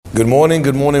Good morning,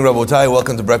 Rabotai.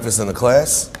 Welcome to Breakfast in the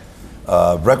Class.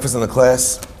 Breakfast in the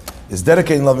Class is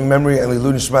dedicated in loving memory and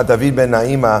Lilu Nishmat David ben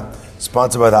Naima,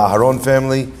 sponsored by the Aharon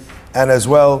family, and as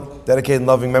well dedicated in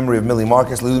loving memory of Millie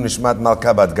Marcus, Lilu Nishmat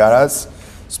Malka Bat Garaz,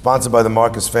 sponsored by the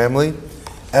Marcus family,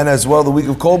 and as well the week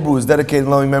of Cold Brew is dedicated in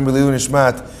loving memory Lilu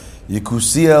Nishmat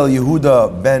Yekusiel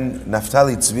Yehuda ben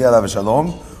Naftali Tzvi alav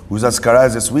Shalom, whose Azkara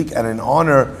is this week, and in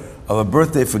honor of a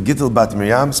birthday for Gittel Bat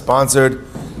Miriam, sponsored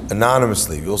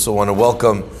anonymously. We also want to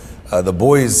welcome the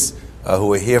boys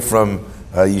who are here from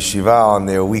Yeshiva on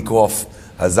their week off.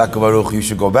 Hazak Baruch, you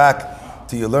should go back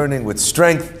to your learning with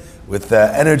strength, with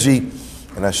energy,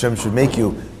 and Hashem should make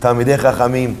you Talmidei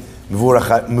Chachamim,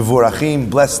 Mevurachim,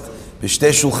 blessed,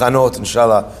 B'shtei Shulchanot,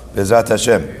 inshallah, Be'ezrat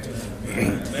Hashem.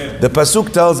 The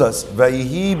Pasuk tells us,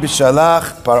 Vayihi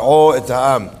Bshalach Paro et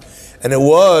ha'am. And it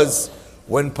was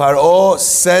when Paro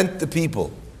sent the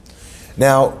people.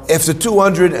 Now, after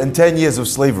 210 years of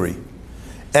slavery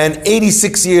and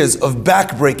 86 years of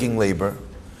backbreaking labor,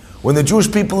 when the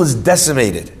Jewish people is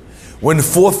decimated, when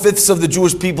 4/5 of the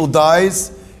Jewish people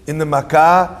dies in the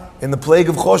Makkah, in the plague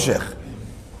of Choshech,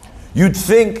 you'd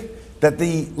think that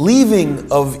the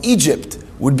leaving of Egypt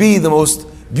would be the most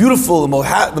beautiful,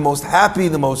 the most happy,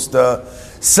 the most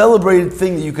celebrated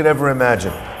thing that you could ever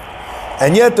imagine.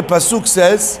 And yet the Pasuk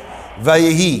says,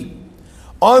 Vayehi.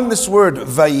 On this word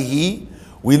Vayehi,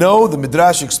 we know, the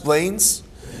Midrash explains,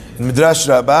 in Midrash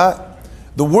Rabbah,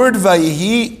 the word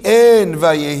Vayehi, en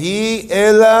Vayehi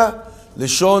ela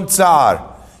lishon tsar.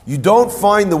 You don't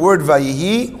find the word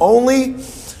Vayehi only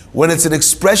when it's an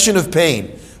expression of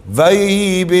pain.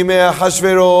 Vayehi b'mei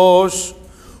Hashverosh,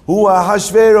 hu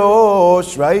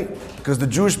Hashverosh, right? Because the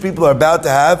Jewish people are about to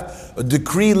have a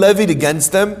decree levied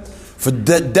against them for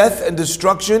death and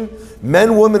destruction,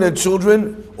 men, women, and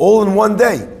children, all in one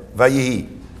day. Vayehi.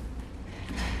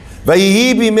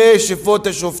 Vayehi b'mei shefot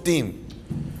hashoftim.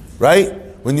 Right?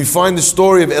 When you find the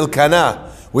story of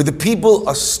Elkanah, where the people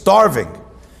are starving.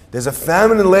 There's a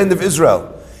famine in the land of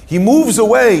Israel. He moves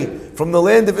away from the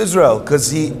land of Israel because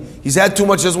he's had too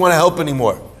much, doesn't want to help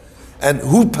anymore. And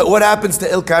what happens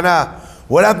to Elkanah?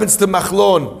 What happens to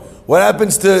Machlon? What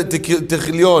happens to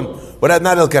Chilion?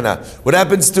 Not Elkanah. What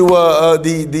happens to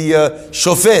the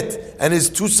Shofet and his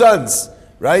two sons?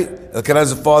 Right? Elkanah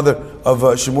is the father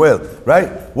of Shemuel. Right?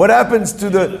 What happens to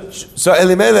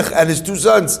Elimelech and his two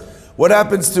sons? What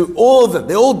happens to all of them?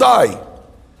 They all die.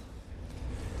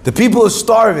 The people are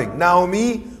starving.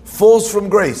 Naomi falls from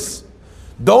grace.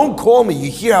 Don't call me. You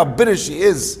hear how bitter she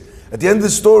is at the end of the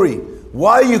story.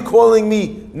 Why are you calling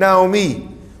me Naomi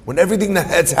when everything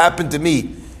that's happened to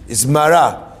me is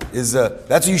Mara? That's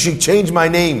what you should change my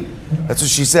name. That's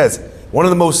what she says. One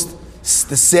of the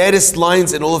saddest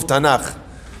lines in all of Tanakh.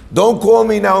 Don't call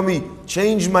me Naomi.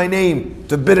 Change my name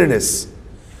to bitterness.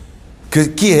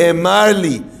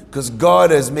 Because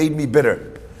God has made me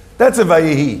bitter. That's a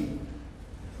Vayehi.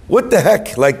 What the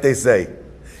heck, like they say?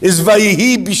 Is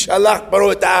Vayehi Bshalach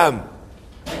Paro et ha'am?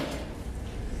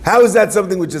 How is that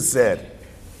something which is sad?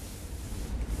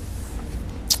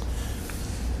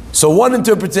 So one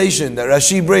interpretation that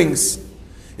Rashi brings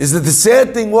is that the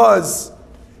sad thing was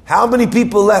how many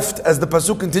people left, as the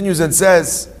Pasuk continues and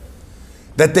says,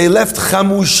 that they left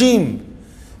chamushim.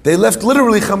 They left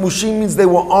literally, chamushim means they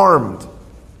were armed.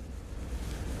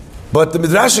 But the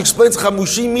Midrash explains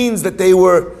chamushim means that there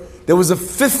was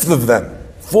 1/5 of them.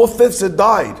 4/5 had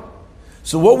died.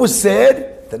 So what was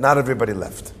said? That not everybody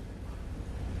left.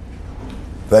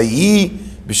 Vayi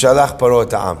b'shalach paro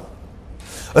et ha'am.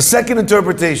 A second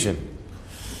interpretation.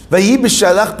 Vayi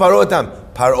b'shalach paro et ha'am.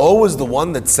 Paro was the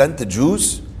one that sent the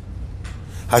Jews.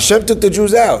 Hashem took the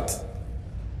Jews out.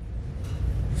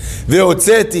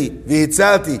 Ve'otzeti,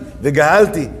 ve'itzalti,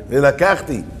 ve'gahalti,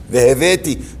 ve'lakachti,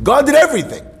 ve'heveti. God did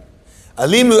everything.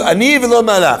 Ani v'lo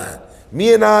malach.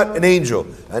 Me and not an angel.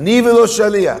 Ani v'lo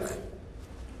shaliach.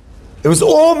 It was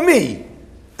all me.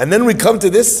 And then we come to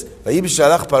this. Vayi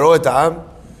b'shalach paro et ha'am.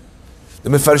 The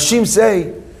Mefarshim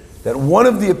say that one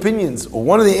of the opinions, or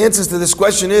one of the answers to this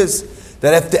question is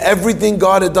that after everything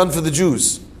God had done for the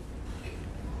Jews,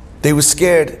 they were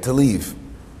scared to leave.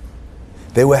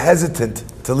 They were hesitant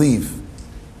to leave.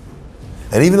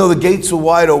 And even though the gates were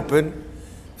wide open,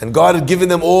 and God had given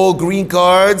them all green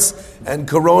cards, and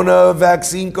corona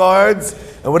vaccine cards,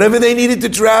 and whatever they needed to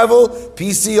travel,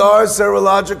 PCR,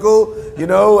 serological,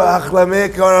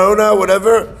 achlame, corona,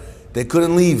 whatever, they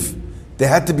couldn't leave. They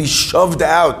had to be shoved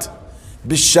out.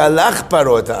 B'shalach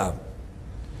paro et ha'am.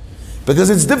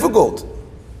 Because it's difficult.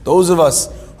 Those of us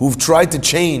who've tried to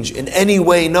change in any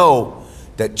way know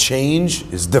that change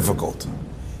is difficult.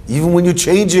 Even when you're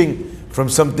changing from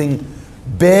something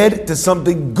bad to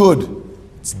something good,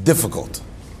 it's difficult.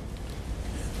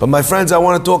 But my friends, I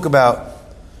want to talk about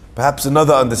perhaps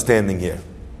another understanding here.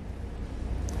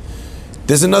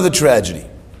 There's another tragedy.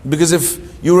 Because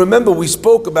if you remember, we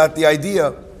spoke about the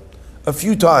idea a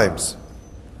few times.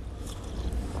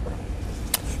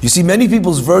 You see, many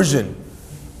people's version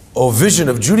or vision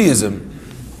of Judaism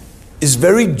is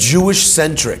very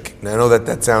Jewish-centric. And I know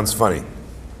that sounds funny.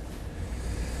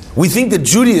 We think that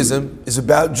Judaism is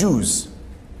about Jews,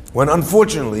 when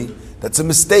unfortunately, that's a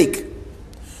mistake.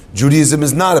 Judaism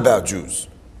is not about Jews.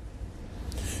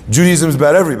 Judaism is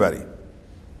about everybody.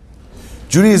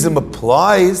 Judaism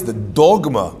applies, the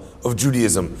dogma of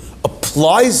Judaism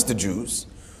applies to Jews.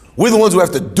 We're the ones who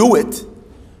have to do it,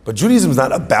 but Judaism is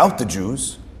not about the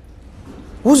Jews.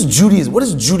 Who's Judaism? What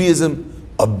is Judaism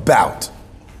about?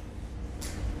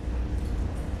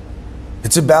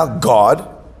 It's about God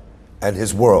and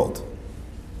His world.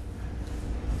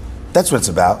 That's what it's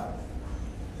about.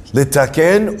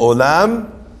 Litaken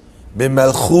olam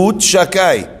b'malchut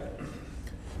shakai.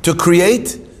 To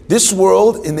create this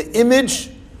world in the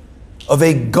image of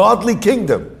a godly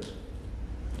kingdom.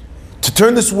 To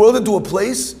turn this world into a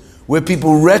place where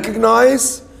people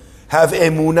recognize, have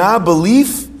emunah,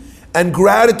 belief, and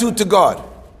gratitude to God.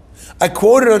 I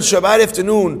quoted on Shabbat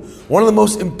afternoon one of the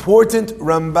most important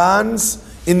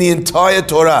Rambans in the entire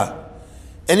Torah.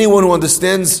 Anyone who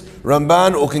understands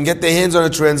Ramban or can get their hands on a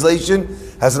translation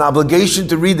has an obligation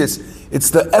to read this. It's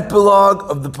the epilogue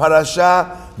of the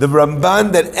parasha, the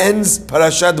Ramban that ends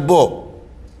Parashat Bo.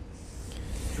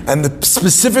 And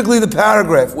specifically the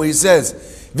paragraph where he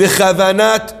says,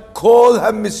 V'chavanat kol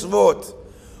ha-mitzvot.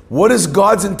 What is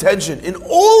God's intention in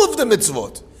all of the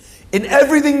mitzvot? In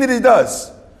everything that He does.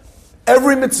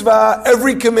 Every mitzvah,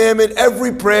 every commandment,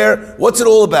 every prayer, what's it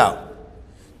all about?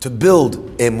 To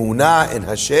build emunah in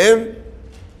Hashem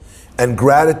and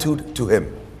gratitude to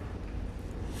Him.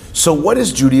 So what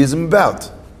is Judaism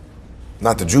about?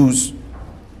 Not the Jews.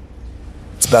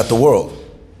 It's about the world.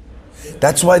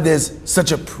 That's why there's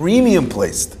such a premium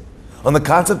placed on the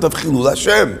concept of Chilul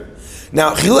Hashem.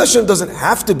 Now, Chilul Hashem doesn't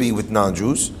have to be with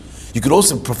non-Jews. You could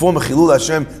also perform a Chilul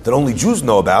Hashem that only Jews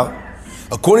know about.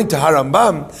 According to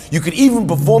Harambam, you could even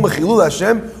perform a Chilul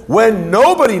Hashem when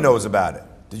nobody knows about it.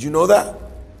 Did you know that?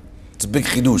 It's a big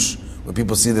chidush when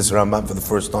people see this Rambam for the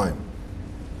first time.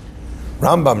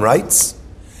 Rambam writes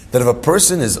that if a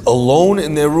person is alone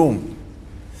in their room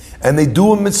and they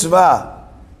do a mitzvah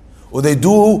or they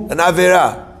do an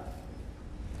averah,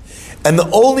 and the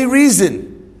only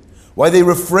reason why they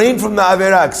refrain from the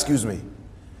averah,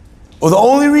 or the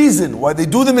only reason why they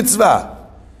do the mitzvah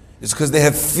is because they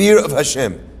have fear of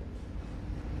Hashem.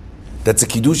 That's a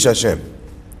kiddush Hashem.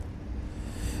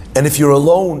 And if you're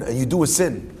alone and you do a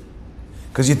sin,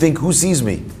 because you think, who sees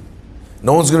me?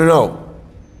 No one's going to know.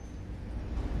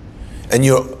 And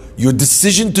your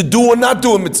decision to do or not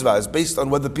do a mitzvah is based on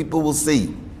whether people will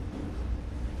see.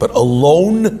 But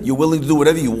alone, you're willing to do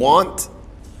whatever you want.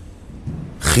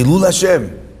 Chilul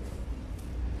Hashem.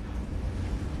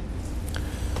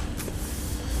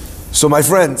 So my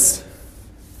friends,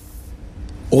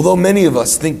 although many of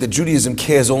us think that Judaism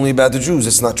cares only about the Jews,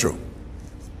 it's not true.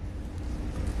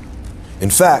 In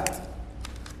fact,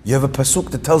 you have a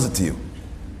pasuk that tells it to you.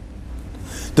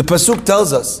 The pasuk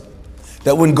tells us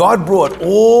that when God brought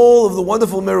all of the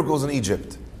wonderful miracles in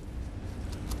Egypt,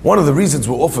 one of the reasons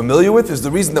we're all familiar with is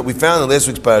the reason that we found in last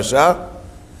week's parasha,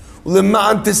 in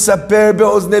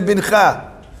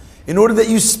order that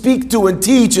you speak to and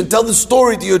teach and tell the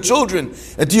story to your children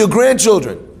and to your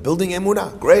grandchildren. Building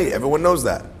emunah, great, everyone knows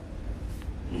that.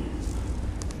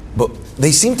 But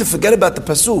they seem to forget about the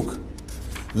pasuk.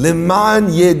 Leman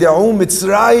yeda'u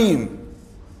Mitzrayim.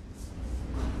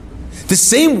 The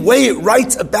same way it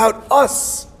writes about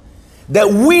us, that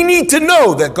we need to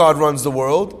know that God runs the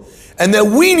world, and that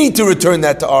we need to return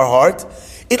that to our heart,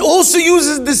 it also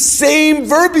uses the same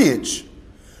verbiage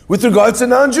with regards to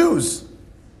non-Jews.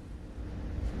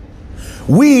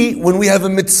 When we have a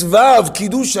mitzvah of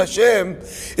Kiddush Hashem,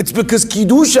 it's because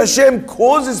Kiddush Hashem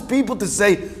causes people to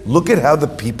say, look at how the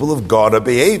people of God are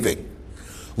behaving.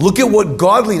 Look at what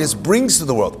godliness brings to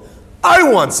the world.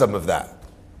 I want some of that.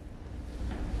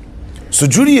 So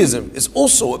Judaism is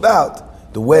also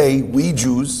about the way we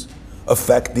Jews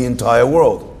affect the entire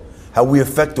world. How we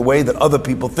affect the way that other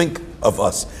people think of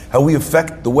us. How we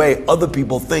affect the way other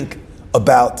people think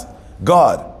about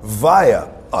God via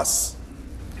us.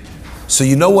 So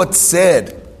you know what's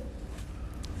sad?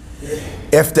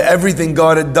 After everything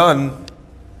God had done,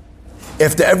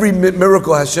 after every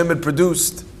miracle Hashem had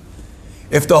produced,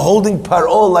 after holding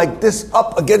Paro like this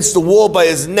up against the wall by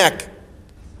his neck,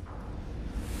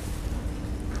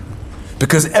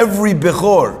 because every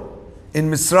Bechor in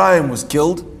Mitzrayim was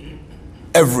killed,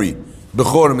 every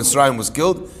Bechor in Mitzrayim was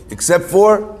killed, except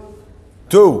for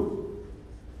two.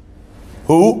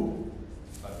 Who?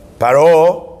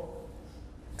 Paro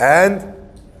and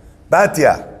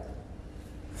Batya.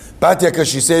 Batya because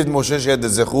she saved Moshe, she had the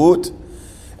zechut,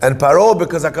 and Paro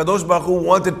because HaKadosh Baruch Hu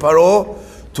wanted Paro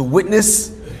to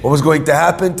witness what was going to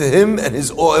happen to him and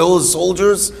all his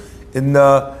soldiers in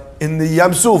the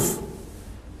Yam Suf.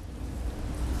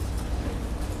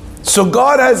 So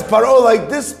God has Paro like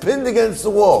this pinned against the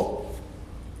wall.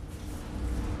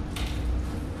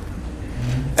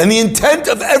 And the intent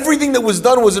of everything that was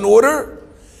done was in order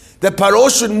that Paro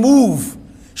should move,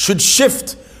 should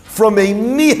shift from a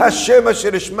Mi Hashem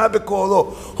asher ishma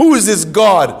b'kolo, who is this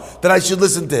God that I should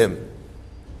listen to him,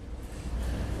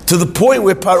 to the point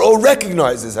where Paro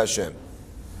recognizes Hashem.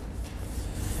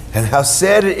 And how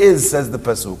sad it is, says the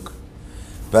Pasuk,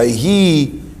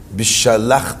 Vayhi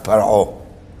Bshalach Paro,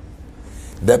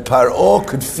 that Paro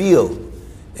could feel,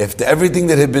 after everything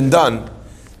that had been done,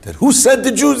 that who sent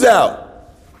the Jews out?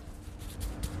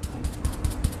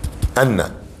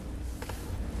 Anna.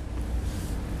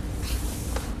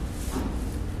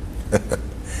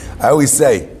 I always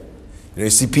say, you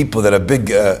see people that are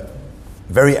big,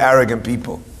 very arrogant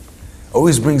people.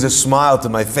 Always brings a smile to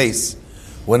my face.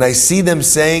 When I see them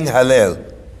saying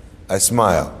Hallel, I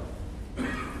smile.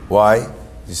 Why?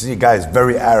 You see a guy is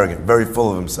very arrogant, very full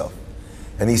of himself.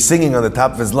 And he's singing on the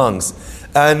top of his lungs,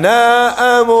 Ana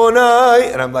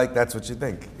Amonai. And I'm like, that's what you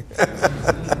think.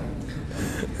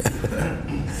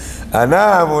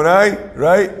 Ana Amonai,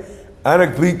 right?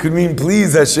 Ana could mean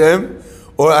please Hashem.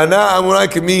 Or Ana Amonai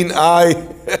could mean I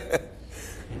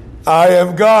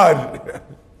am God.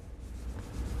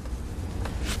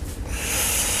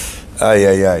 Ay,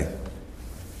 ay, ay.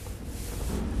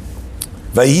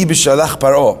 Vayihi b'shalach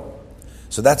Paro.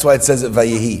 So that's why it says it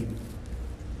Vayihi.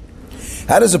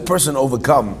 How does a person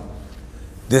overcome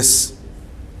this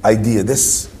idea,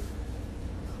 this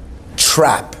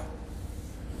trap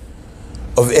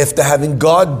of after having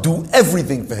God do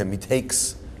everything for him, he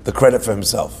takes the credit for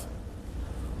himself?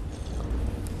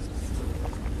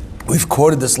 We've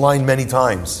quoted this line many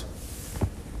times.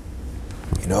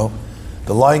 You know,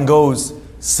 the line goes,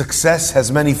 success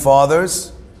has many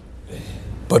fathers,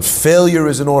 but failure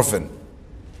is an orphan.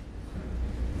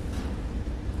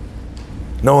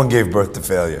 No one gave birth to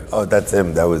failure. Oh, that's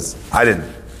him. I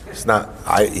didn't. It's not,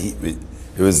 it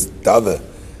was the other.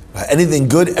 Anything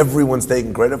good, everyone's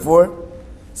taking credit for.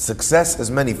 Success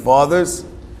has many fathers,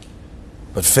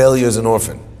 but failure is an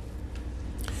orphan.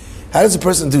 How does a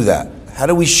person do that? How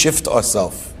do we shift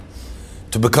ourselves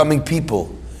to becoming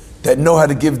people that know how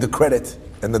to give the credit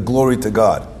and the glory to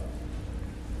God?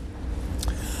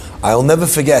 I'll never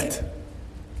forget, I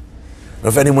don't know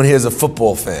if anyone here is a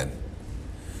football fan,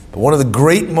 but one of the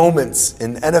great moments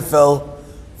in NFL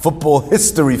football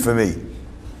history for me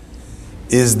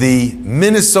is the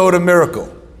Minnesota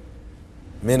Miracle.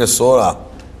 Minnesota.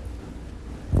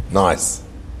 Nice.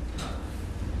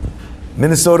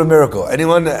 Minnesota Miracle.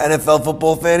 Anyone an NFL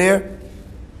football fan here?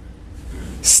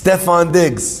 Stephon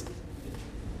Diggs.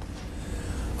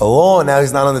 Now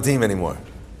he's not on the team anymore.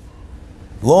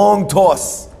 Long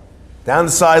toss down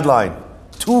the sideline.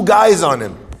 2 guys on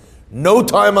him. No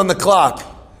time on the clock.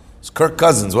 It's Kirk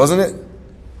Cousins, wasn't it?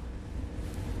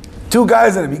 2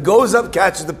 guys on him. He goes up,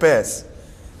 catches the pass.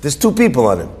 There's 2 people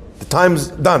on him. The time's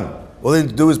done. All they need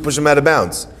to do is push him out of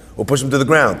bounds, or push him to the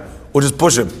ground, or just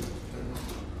push him.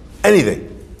 Anything.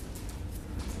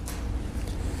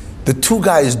 The 2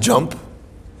 guys jump,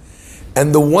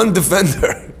 and the one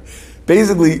defender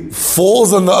basically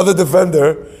falls on the other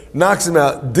defender, knocks him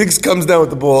out. Diggs comes down with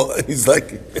the ball, and he's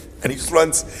like, and he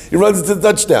runs into the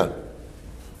touchdown.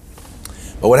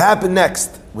 But what happened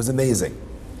next was amazing.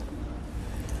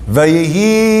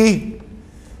 Vayehi,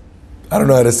 I don't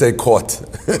know how to say caught.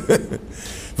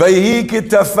 Vayehi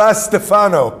kitafas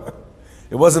Stefano.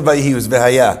 It wasn't Vayehi, it was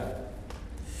Vehaya.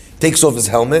 Takes off his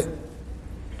helmet,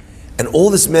 and all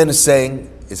this man is saying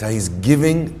is how he's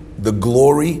giving the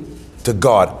glory to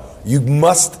God. You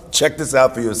must check this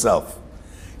out for yourself.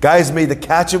 Guy's made the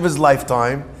catch of his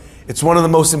lifetime. It's one of the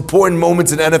most important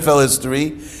moments in NFL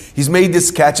history. He's made this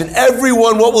catch, and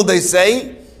everyone, what will they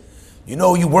say? You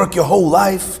know, you work your whole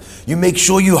life, you make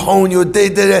sure you hone your day,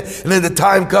 and then the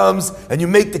time comes, and you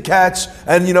make the catch,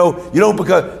 and you don't,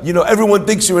 because, everyone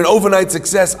thinks you're an overnight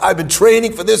success. I've been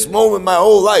training for this moment my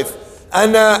whole life.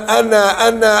 Anna,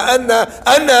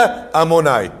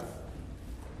 Amonai.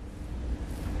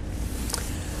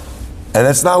 And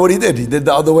that's not what he did. He did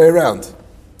the other way around.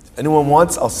 If anyone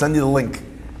wants, I'll send you the link.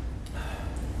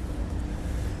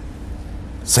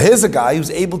 So here's a guy who's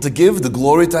able to give the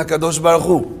glory to HaKadosh Baruch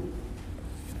Hu.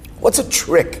 What's a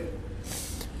trick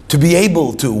to be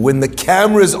able to, when the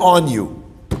camera's on you,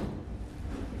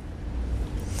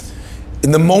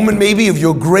 in the moment maybe of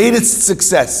your greatest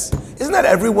success, isn't that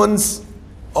everyone's,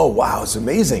 oh wow, it's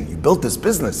amazing, you built this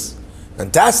business,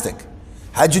 fantastic.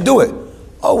 How'd you do it?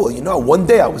 Oh, well, one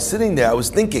day I was sitting there, I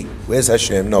was thinking, where's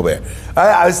Hashem? Nowhere.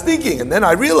 I was thinking, and then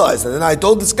I realized, and then I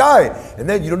told this guy, and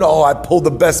then I pulled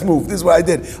the best move. This is what I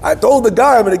did. I told the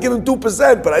guy I'm going to give him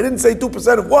 2%, but I didn't say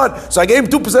 2% of what, so I gave him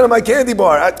 2% of my candy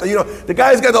bar. The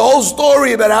guy's got the whole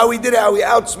story about how he did it, how he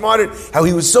outsmarted, how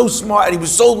he was so smart, and he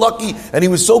was so lucky, and he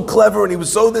was so clever, and he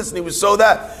was so this, and he was so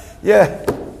that. Yeah.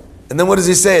 And then what does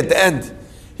he say at the end?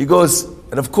 He goes,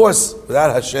 and of course,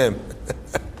 without Hashem,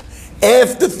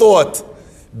 afterthought.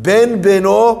 Ben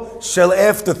Beno shel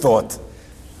afterthought.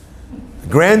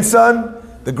 Grandson,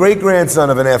 the great-grandson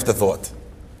of an afterthought.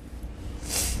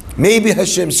 Maybe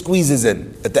Hashem squeezes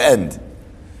in at the end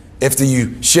after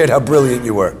you shared how brilliant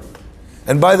you were.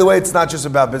 And by the way, it's not just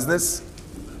about business.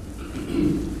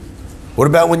 What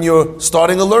about when you're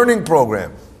starting a learning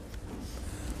program?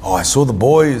 Oh, I saw the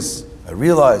boys, I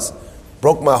realized,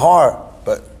 broke my heart,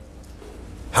 but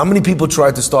how many people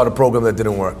tried to start a program that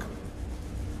didn't work?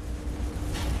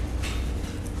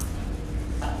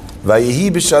 The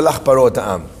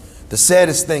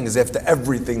saddest thing is after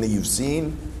everything that you've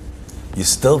seen, you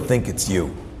still think it's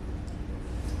you.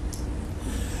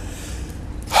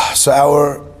 So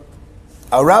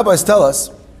our rabbis tell us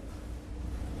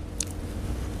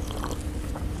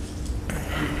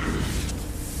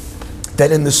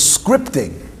that in the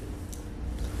scripting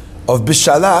of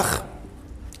Bshalach,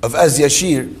 of Az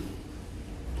Yashir,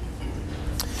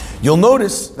 you'll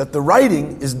notice that the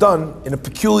writing is done in a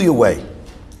peculiar way.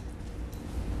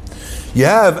 You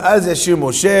have Az Yashir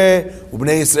Moshe,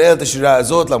 Ubnei Yisrael Tashira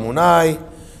Azot Lamunai,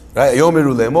 right?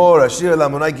 Yomiru Lemor, Ashir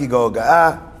Lamunai Ki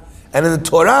Goga'a. And in the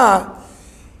Torah,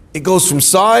 it goes from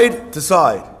side to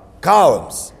side,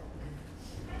 columns.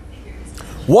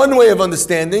 One way of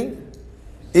understanding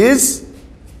is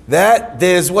that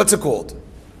there's,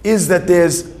 is that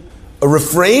there's a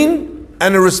refrain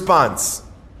and a response.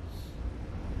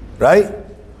 Right?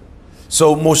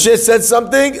 So Moshe said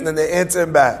something, and then they answer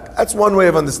him back. That's one way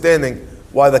of understanding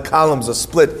why the columns are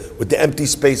split with the empty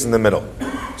space in the middle.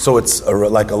 So it's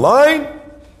like a line,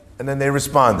 and then they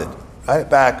responded. Right?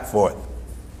 Back, forth.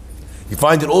 You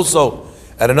find it also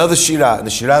at another shira, in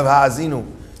the Shira of Ha'azinu,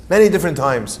 many different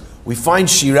times. We find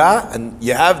shira, and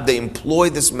they employ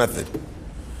this method.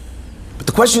 But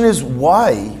the question is,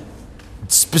 why,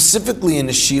 specifically in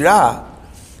the shira,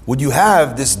 would you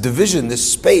have this division,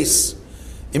 this space,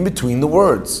 in between the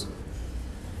words?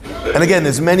 And again,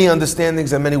 there's many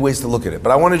understandings and many ways to look at it.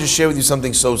 But I want to just share with you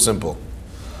something so simple.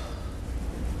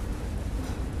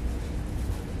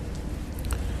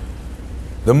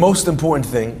 The most important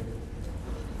thing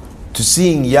to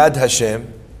seeing Yad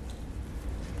Hashem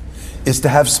is to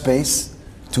have space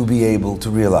to be able to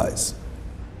realize.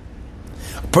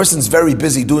 A person's very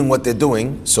busy doing what they're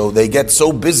doing, so they get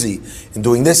so busy in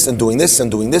doing this and doing this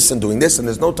and doing this and doing this, and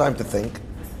there's no time to think.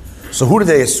 So who do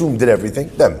they assume did everything?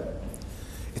 Them.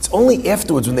 It's only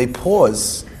afterwards when they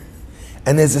pause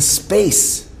and there's a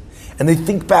space and they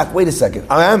think back, wait a second,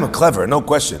 I am clever, no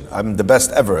question. I'm the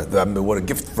best ever. What a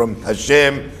gift from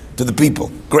Hashem to the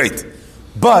people. Great.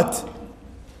 But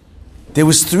there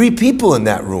was 3 people in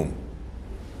that room.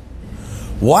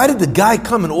 Why did the guy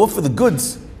come and offer the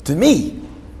goods to me?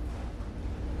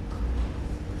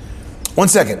 One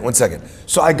second.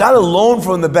 So I got a loan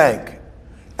from the bank.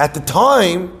 At the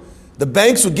time, the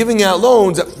banks were giving out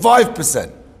loans at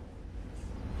 5%.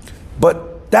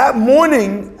 But that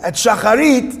morning at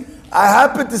Shacharit, I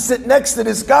happened to sit next to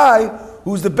this guy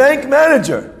who's the bank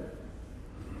manager.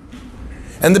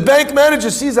 And the bank manager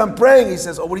sees I'm praying. He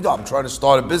says, oh, what do you do? I'm trying to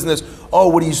start a business. Oh,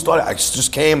 what do you start? I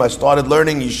just came. I started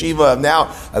learning yeshiva. Now I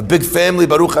have a big family.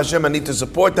 Baruch Hashem, I need to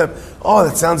support them. Oh,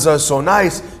 that sounds so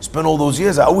nice. Spent all those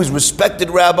years. I always respected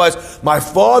rabbis. My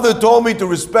father told me to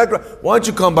respect. Why don't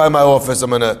you come by my office? I'm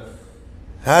going to...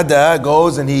 Hada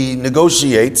goes and he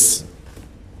negotiates.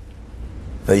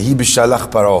 Bshalach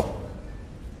Paro.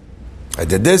 I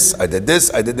did this.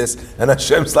 And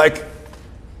Hashem's like,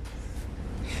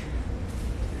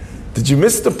 did you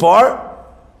miss the part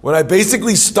when I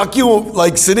basically stuck you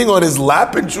like sitting on his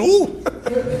lap in shul?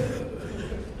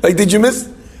 Like, did you miss?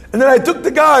 And then I took the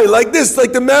guy like this,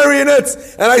 like the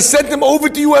marionettes, and I sent him over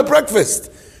to you at breakfast.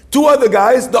 2 other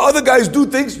guys, the other guys do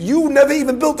things, you never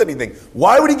even built anything.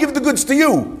 Why would he give the goods to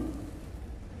you?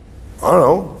 I don't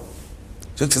know.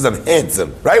 Just because I'm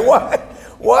handsome, right?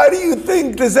 Why do you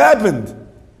think this happened?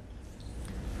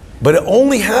 But it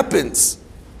only happens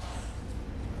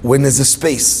when there's a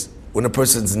space, when a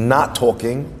person's not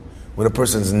talking, when a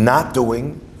person's not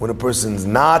doing, when a person's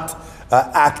not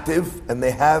active and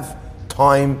they have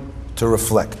time to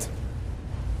reflect.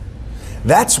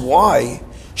 That's why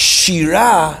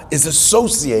Shira is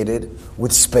associated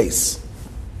with space.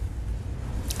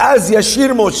 As Yashir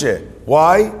Moshe.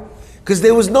 Why? Because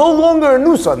there was no longer a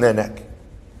noose on their neck.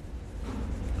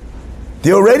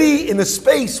 They're already in a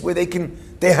space where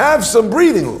they have some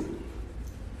breathing room.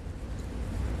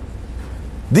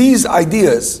 These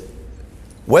ideas,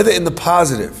 whether in the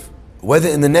positive, whether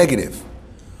in the negative,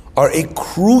 are a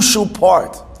crucial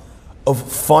part of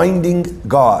finding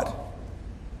God.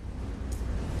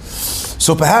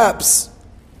 So perhaps,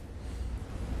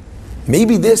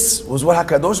 maybe this was what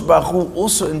HaKadosh Baruch Hu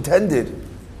also intended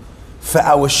for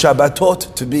our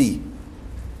Shabbatot to be.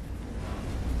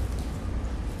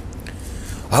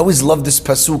 I always love this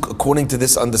pasuk according to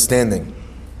this understanding.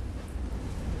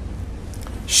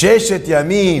 Sheshet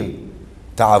yamim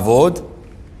ta'avod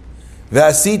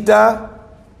ve'asita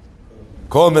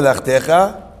kol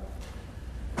melachtecha.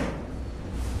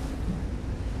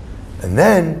 And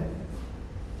then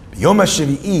Yom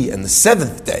HaShavi'i, and the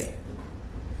seventh day,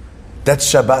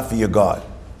 that's Shabbat for your God.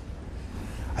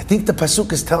 I think the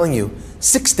pasuk is telling you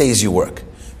 6 days you work.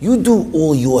 You do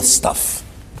all your stuff.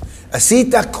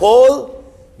 Asita kol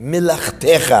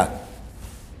milachtecha.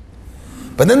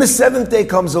 But then the seventh day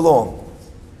comes along.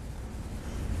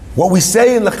 What we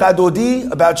say in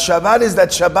L'chadodi about Shabbat is that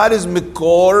Shabbat is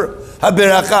mikor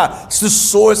haberacha. It's the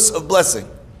source of blessing.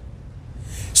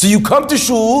 So you come to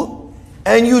shul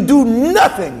and you do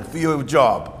nothing for your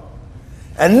job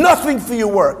and nothing for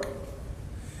your work,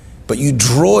 but you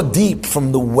draw deep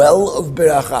from the well of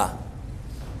beracha.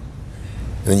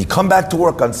 And then you come back to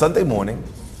work on Sunday morning,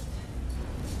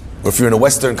 or if you're in a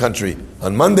Western country,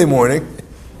 on Monday morning,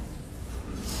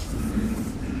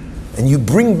 and you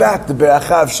bring back the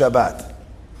beracha of Shabbat.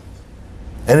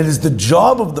 And it is the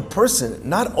job of the person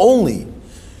not only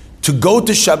to go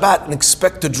to Shabbat and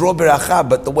expect to draw beracha,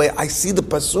 but the way I see the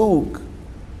pasuk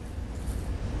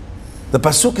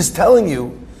is telling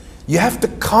you, you have to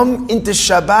come into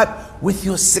Shabbat with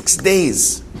your 6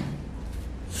 days.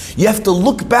 You have to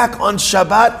look back on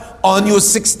Shabbat on your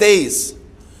 6 days.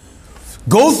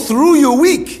 Go through your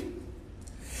week.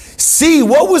 See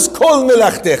what was called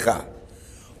melachtecha.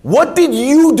 What did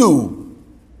you do?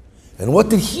 And what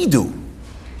did he do?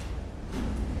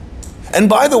 And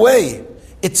by the way,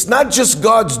 it's not just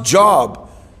God's job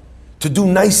to do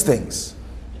nice things,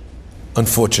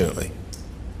 unfortunately.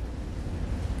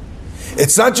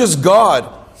 It's not just God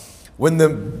when the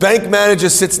bank manager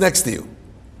sits next to you.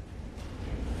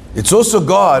 It's also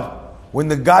God when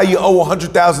the guy you owe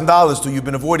 $100,000 to, you've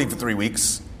been avoiding for 3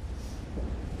 weeks,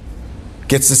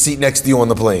 gets the seat next to you on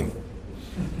the plane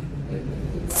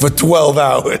for 12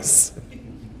 hours.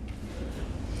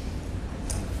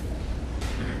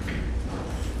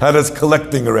 Hada's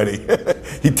collecting already.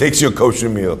 He takes your kosher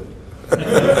meal.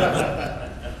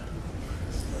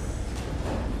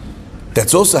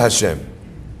 That's also Hashem.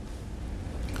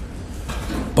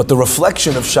 But the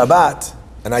reflection of Shabbat,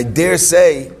 and I dare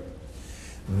say,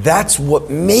 that's what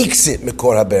makes it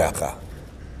Mikor HaBeracha.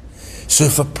 So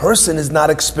if a person is not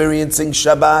experiencing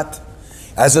Shabbat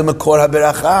as a Mikor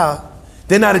HaBeracha,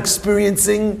 they're not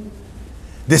experiencing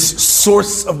this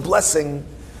source of blessing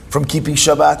from keeping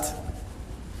Shabbat.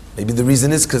 Maybe the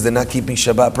reason is because they're not keeping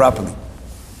Shabbat properly.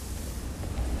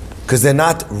 Because they're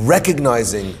not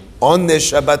recognizing on their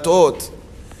Shabbatot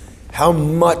how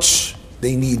much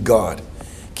they need God.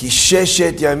 Ki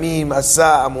sheshet yamim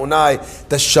asa amonai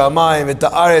tashamayim et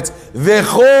haaretz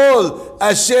vechol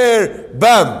asher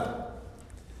bam.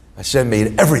 Hashem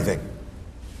made everything.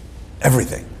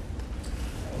 Everything.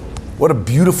 What a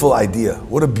beautiful idea.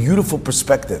 What a beautiful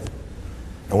perspective.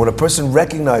 And when a person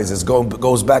recognizes,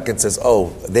 goes back and says, oh,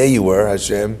 there you were,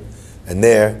 Hashem, and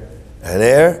there, and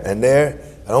there, and there,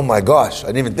 and oh my gosh, I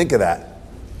didn't even think of that.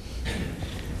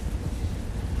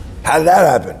 How did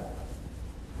that happen?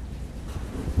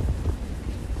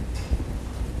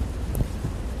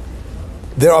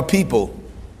 There are people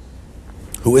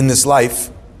who in this life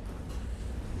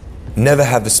never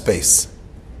have the space.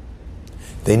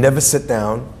 They never sit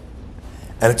down,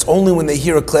 and it's only when they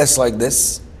hear a class like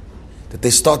this that they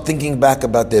start thinking back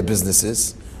about their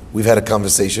businesses. We've had a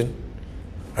conversation.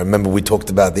 I remember we talked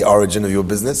about the origin of your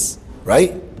business,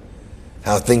 right?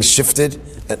 How things shifted,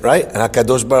 right? And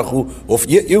HaKadosh Baruch Hu,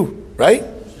 you, right?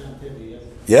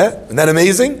 Yeah? Isn't that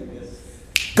amazing?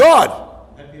 God!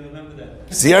 Happy you remember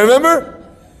that. See, I remember?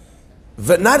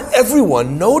 But not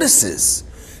everyone notices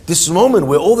this moment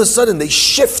where all of a sudden they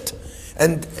shift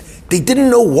and they didn't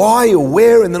know why or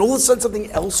where, and then all of a sudden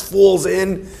something else falls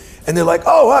in, And they're like,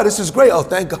 oh, wow, this is great. Oh,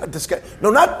 thank God this came. No,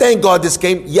 not thank God this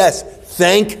came. Yes,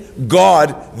 thank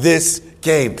God this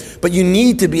came. But you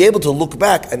need to be able to look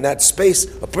back in that space.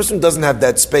 A person who doesn't have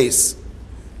that space,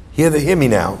 hear me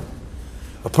now.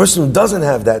 A person who doesn't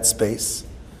have that space,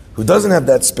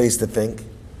 to think,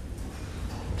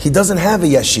 he doesn't have a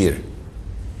yashir.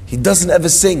 He doesn't ever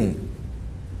sing.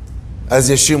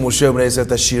 As Yeshua Moshe Rabbeinu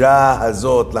said, Shira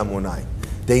Hazot Lamunai.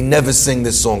 They never sing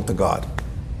this song to God.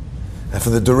 And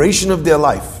for the duration of their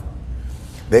life,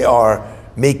 they are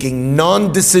making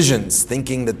non-decisions,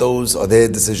 thinking that those are their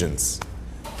decisions.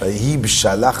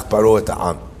 Bshalach paro et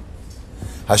ha'am.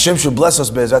 Hashem should bless us,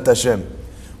 Be'ezrat Hashem,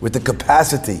 with the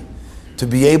capacity to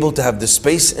be able to have the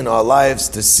space in our lives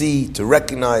to see, to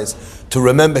recognize, to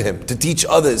remember Him, to teach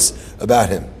others about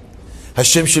Him.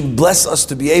 Hashem should bless us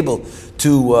to be able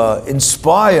to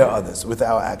inspire others with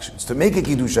our actions, to make a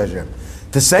Kiddush Hashem,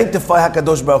 to sanctify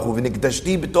HaKadosh Baruch Hu,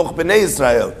 v'nikdashti b'toch b'nei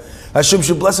Yisrael. Hashem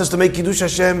should bless us to make Kiddush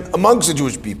Hashem amongst the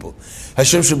Jewish people.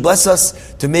 Hashem should bless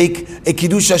us to make a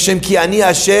Kiddush Hashem, ki ani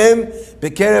Hashem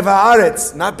b'kerev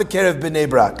haaretz, not b'kerev b'nei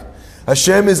Brak.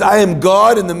 Hashem is, I am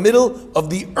God in the middle of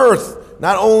the earth,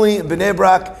 not only in Bnei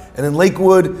Brak and in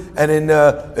Lakewood and in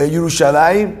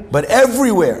Yerushalayim, but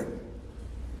everywhere.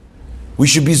 We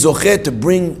should be zocheh to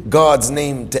bring God's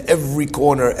name to every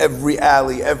corner, every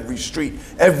alley, every street,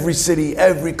 every city,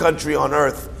 every country on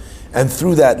earth. And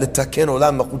through that, l'taken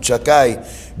olam machut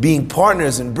shakai, being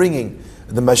partners in bringing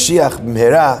the Mashiach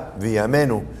b'mehera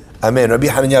v'yamenu. Amen. Rabbi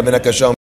Hananya ben Akasham.